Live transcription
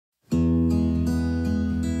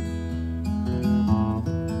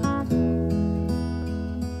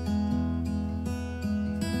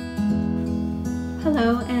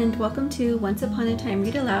and welcome to Once Upon a Time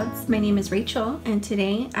Readalouds. My name is Rachel, and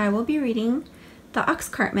today I will be reading The Ox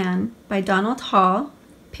Cart Man by Donald Hall,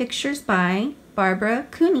 pictures by Barbara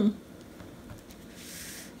Cooney.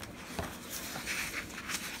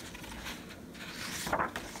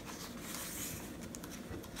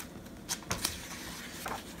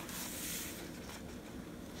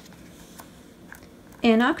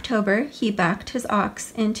 In October, he backed his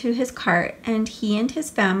ox into his cart, and he and his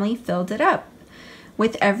family filled it up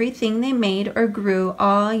with everything they made or grew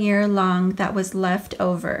all year long that was left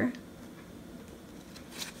over.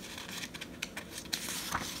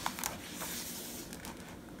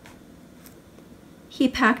 He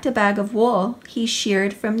packed a bag of wool he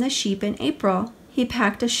sheared from the sheep in April. He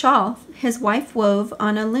packed a shawl his wife wove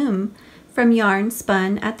on a loom from yarn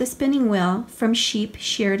spun at the spinning wheel from sheep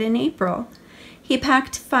sheared in April. He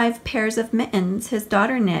packed 5 pairs of mittens his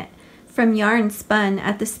daughter knit from yarn spun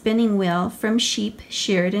at the spinning wheel from sheep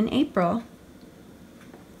sheared in April.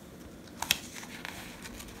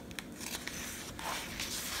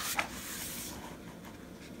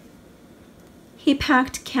 He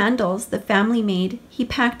packed candles the family made. He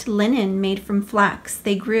packed linen made from flax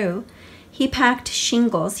they grew. He packed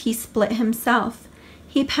shingles he split himself.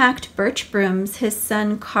 He packed birch brooms his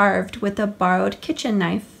son carved with a borrowed kitchen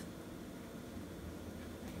knife.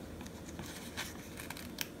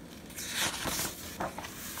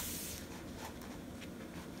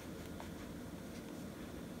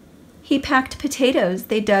 He packed potatoes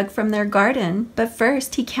they dug from their garden, but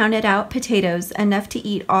first he counted out potatoes enough to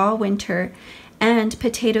eat all winter and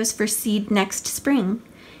potatoes for seed next spring.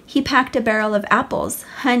 He packed a barrel of apples,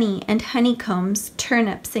 honey and honeycombs,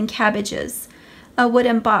 turnips and cabbages, a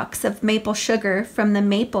wooden box of maple sugar from the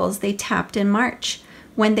maples they tapped in March,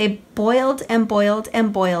 when they boiled and boiled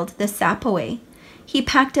and boiled the sap away. He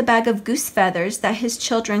packed a bag of goose feathers that his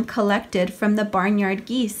children collected from the barnyard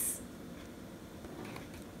geese.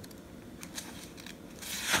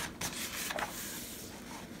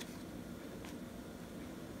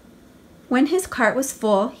 When his cart was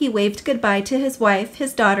full, he waved goodbye to his wife,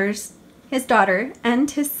 his daughter, and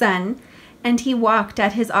his son, and he walked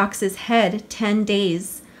at his ox's head 10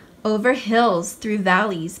 days, over hills, through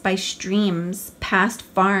valleys, by streams, past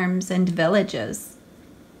farms and villages.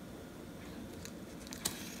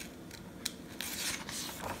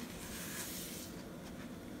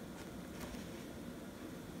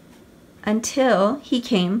 Until he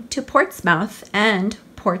came to Portsmouth and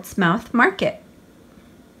Portsmouth Market.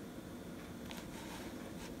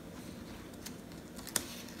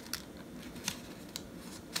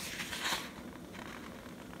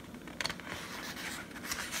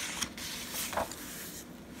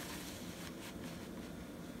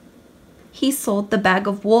 He sold the bag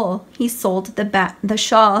of wool. He sold the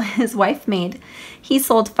shawl his wife made. He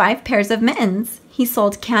sold 5 pairs of mittens. He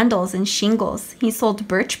sold candles and shingles. He sold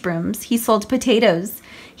birch brooms. He sold potatoes.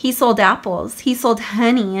 He sold apples. He sold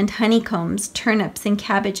honey and honeycombs, turnips and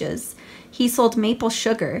cabbages. He sold maple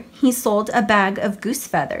sugar. He sold a bag of goose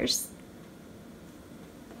feathers.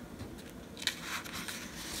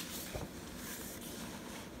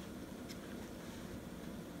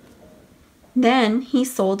 Then he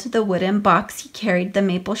sold the wooden box he carried the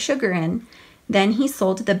maple sugar in. Then he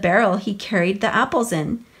sold the barrel he carried the apples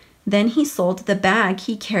in. Then he sold the bag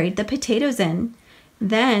he carried the potatoes in.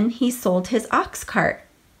 Then he sold his ox cart.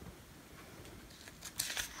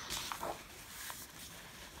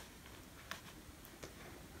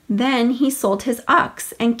 Then he sold his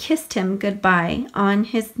ox and kissed him goodbye on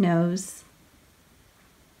his nose.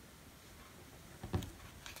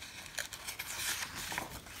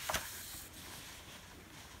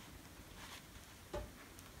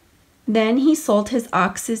 Then he sold his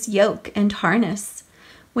ox's yoke and harness.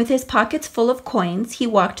 With his pockets full of coins, he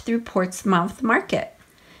walked through Portsmouth Market.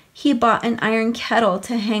 He bought an iron kettle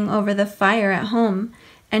to hang over the fire at home,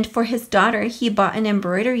 and for his daughter he bought an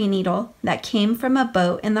embroidery needle that came from a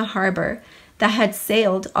boat in the harbor that had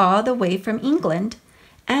sailed all the way from England.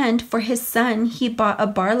 And for his son he bought a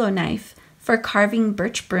barlow knife for carving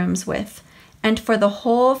birch brooms with. And for the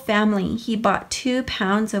whole family he bought 2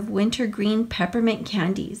 pounds of wintergreen peppermint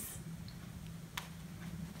candies.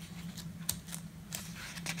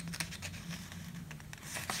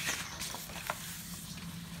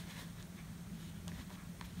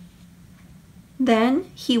 Then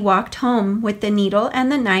he walked home with the needle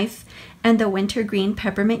and the knife and the wintergreen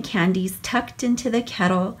peppermint candies tucked into the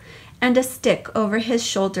kettle, and a stick over his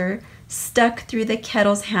shoulder stuck through the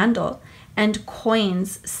kettle's handle, and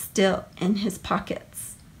coins still in his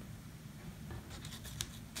pockets.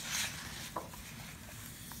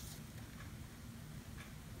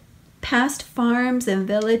 past farms and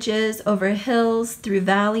villages, over hills, through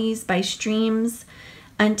valleys, by streams,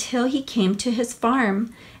 until he came to his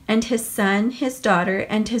farm, and his son, his daughter,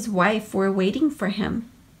 and his wife were waiting for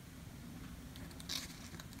him.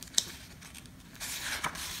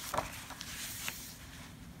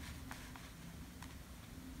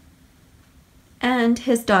 And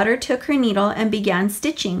his daughter took her needle and began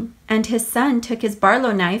stitching, and his son took his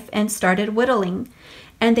barlow knife and started whittling,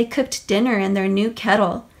 and they cooked dinner in their new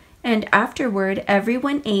kettle, and afterward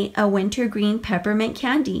everyone ate a wintergreen peppermint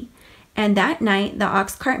candy, and that night the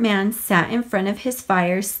ox cart man sat in front of his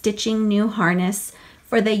fire stitching new harness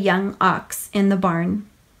for the young ox in the barn.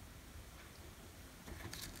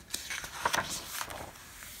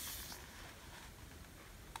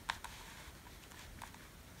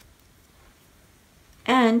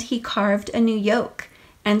 And he carved a new yoke,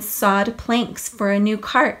 and sawed planks for a new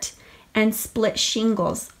cart, and split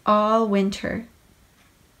shingles all winter.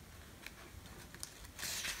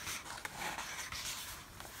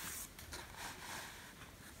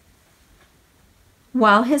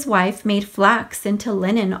 While his wife made flax into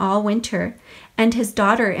linen all winter, and his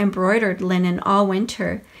daughter embroidered linen all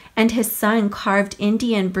winter, and his son carved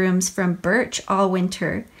Indian brooms from birch all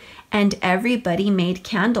winter, and everybody made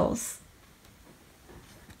candles.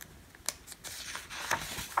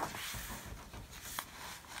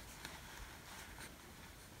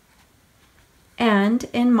 And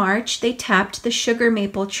in March they tapped the sugar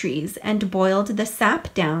maple trees and boiled the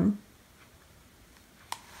sap down.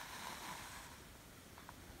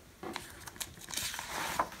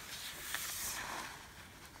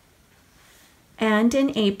 And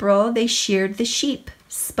in April they sheared the sheep,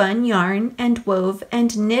 spun yarn, and wove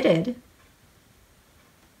and knitted.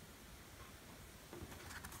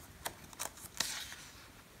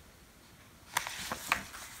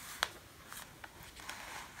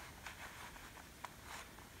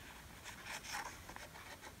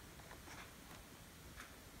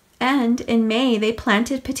 And in May they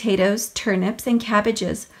planted potatoes, turnips, and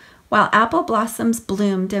cabbages, while apple blossoms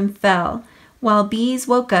bloomed and fell, while bees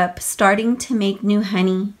woke up, starting to make new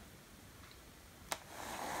honey.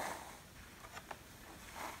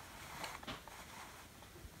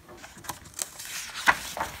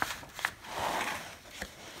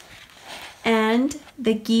 And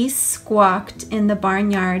the geese squawked in the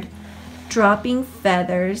barnyard, dropping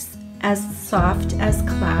feathers as soft as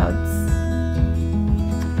clouds.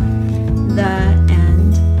 The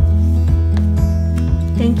end.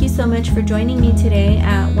 Thank you so much for joining me today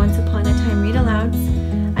at Once Upon a Time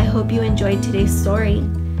Readalouds. I hope you enjoyed today's story.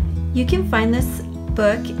 You can find this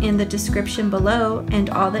book in the description below and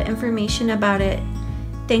all the information about it.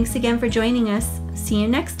 Thanks again for joining us. See you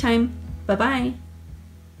next time. Bye-bye.